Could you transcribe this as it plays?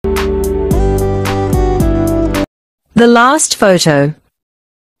The last photo.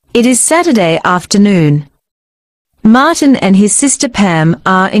 It is Saturday afternoon. Martin and his sister Pam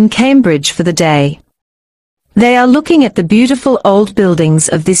are in Cambridge for the day. They are looking at the beautiful old buildings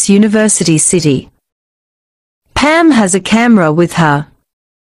of this university city. Pam has a camera with her.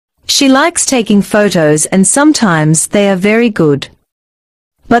 She likes taking photos and sometimes they are very good.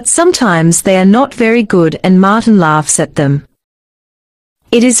 But sometimes they are not very good and Martin laughs at them.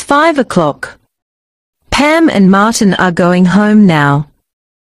 It is 5 o'clock. Pam and Martin are going home now.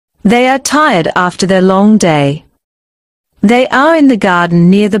 They are tired after their long day. They are in the garden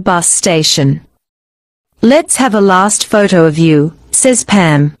near the bus station. "Let's have a last photo of you," says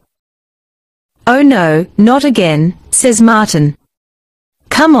Pam. "Oh no, not again," says Martin.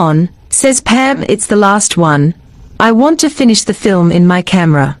 "Come on," says Pam, "it's the last one. I want to finish the film in my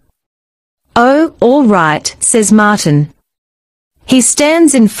camera." "Oh, all right," says Martin. He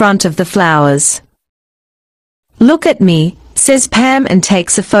stands in front of the flowers. "Look at me," says Pam and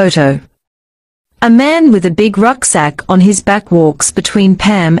takes a photo. A man with a big rucksack on his back walks between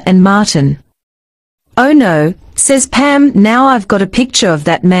Pam and Martin. "Oh no," says Pam, "now I've got a picture of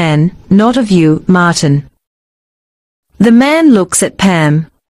that man, not of you, Martin." The man looks at Pam.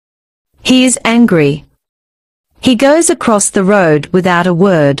 He is angry. He goes across the road without a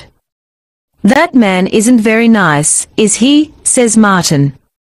word. "That man isn't very nice, is he?" says Martin.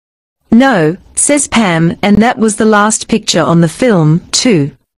 "No," says Pam, and that was the last picture on the film, too.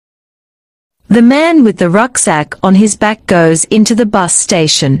 The man with the rucksack on his back goes into the bus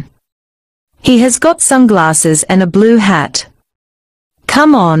station. He has got sunglasses and a blue hat.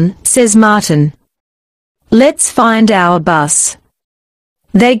 "Come on," says Martin. "Let's find our bus."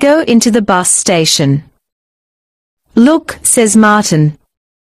 They go into the bus station. "Look," says Martin.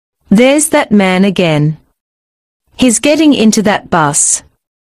 "There's that man again. He's getting into that bus.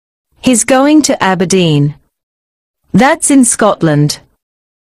 He's going to Aberdeen. That's in Scotland."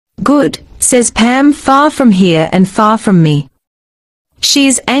 "Good," says Pam, "far from here and far from me." She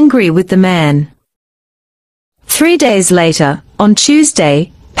is angry with the man. 3 days later, on Tuesday,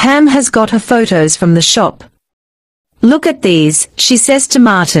 Pam has got her photos from the shop. "Look at these," she says to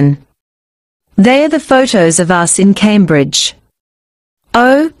Martin. "They are the photos of us in Cambridge."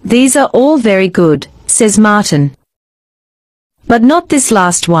 "Oh, these are all very good," says Martin. "But not this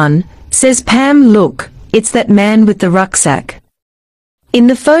last one," says Pam. "Look, it's that man with the rucksack." In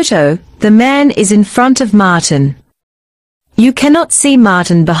the photo, the man is in front of Martin. You cannot see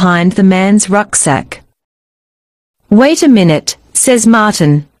Martin behind the man's rucksack. "Wait a minute," says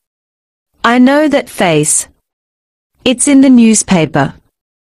Martin. "I know that face. It's in the newspaper."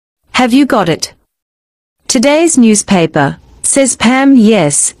 "Have you got it?" "Today's newspaper," says Pam.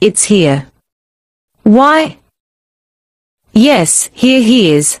 "Yes, it's here." "Why?" "Yes, here he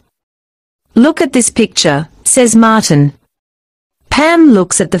is." "Look at this picture," says Martin. Pam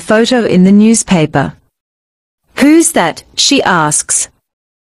looks at the photo in the newspaper. "Who's that?" she asks.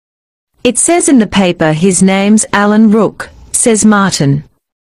 "It says in the paper his name's Alan Rook," says Martin.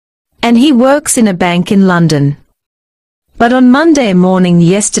 "And he works in a bank in London. But on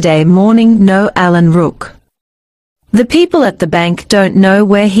yesterday morning, no Alan Rook. The people at the bank don't know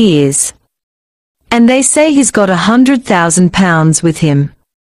where he is. And they say he's got £100,000 with him.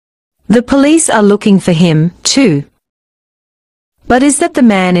 The police are looking for him, too." "But is that the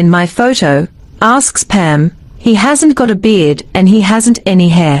man in my photo?" asks Pam. "He hasn't got a beard and he hasn't any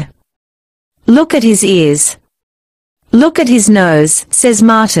hair. Look at his ears. Look at his nose," says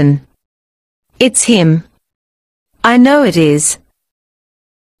Martin. "It's him. I know it is."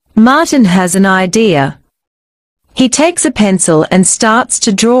 Martin has an idea. He takes a pencil and starts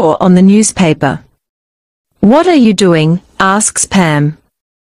to draw on the newspaper. "What are you doing?" asks Pam.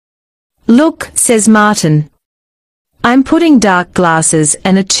 "Look," says Martin. "I'm putting dark glasses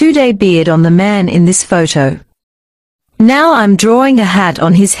and a 2-day beard on the man in this photo. Now I'm drawing a hat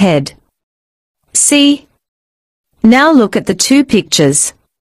on his head. See? Now look at the 2 pictures."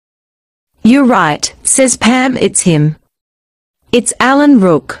 "You're right," says Pam, "it's him. It's Alan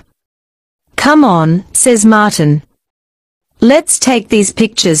Rook." "Come on," says Martin. "Let's take these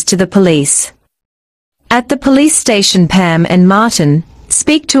pictures to the police." At the police station, Pam and Martin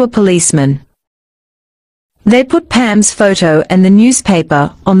speak to a policeman. They put Pam's photo and the newspaper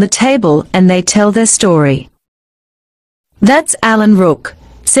on the table and they tell their story. "That's Alan Rook,"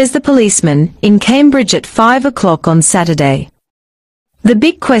 says the policeman, "in Cambridge at 5 o'clock on Saturday. The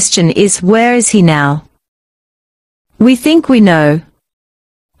big question is, where is he now? We think we know.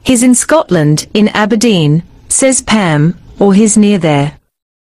 He's in Scotland, in Aberdeen," says Pam, "or he's near there."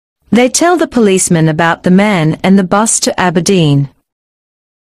 They tell the policeman about the man and the bus to Aberdeen.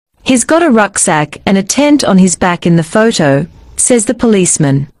 He's got a rucksack and a tent on his back in the photo, says the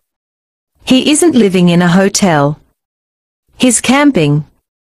policeman. He isn't living in a hotel. He's camping.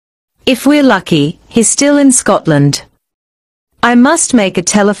 If we're lucky, he's still in Scotland. I must make a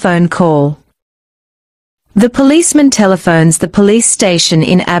telephone call. The policeman telephones the police station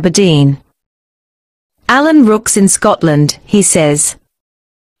in Aberdeen. Alan Rook's in Scotland, he says.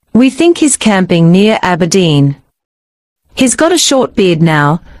 We think he's camping near Aberdeen. He's got a short beard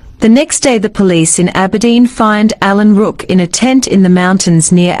now. The next day the police in Aberdeen find Alan Rook in a tent in the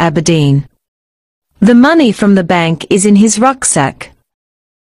mountains near Aberdeen. The money from the bank is in his rucksack.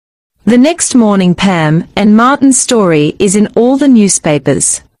 The next morning Pam and Martin's story is in all the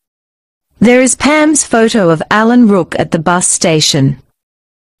newspapers. There is Pam's photo of Alan Rook at the bus station.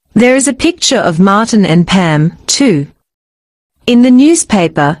 There is a picture of Martin and Pam, too. In the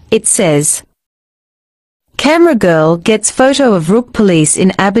newspaper, it says, Camera girl gets photo of Rook, police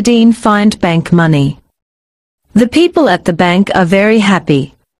in Aberdeen find bank money. The people at the bank are very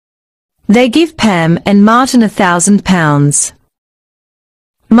happy. They give Pam and Martin £1,000.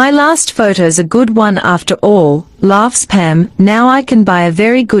 My last photo's a good one after all, laughs Pam, now I can buy a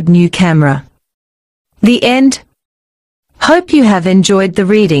very good new camera. The end. Hope you have enjoyed the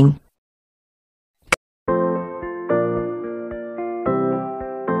reading.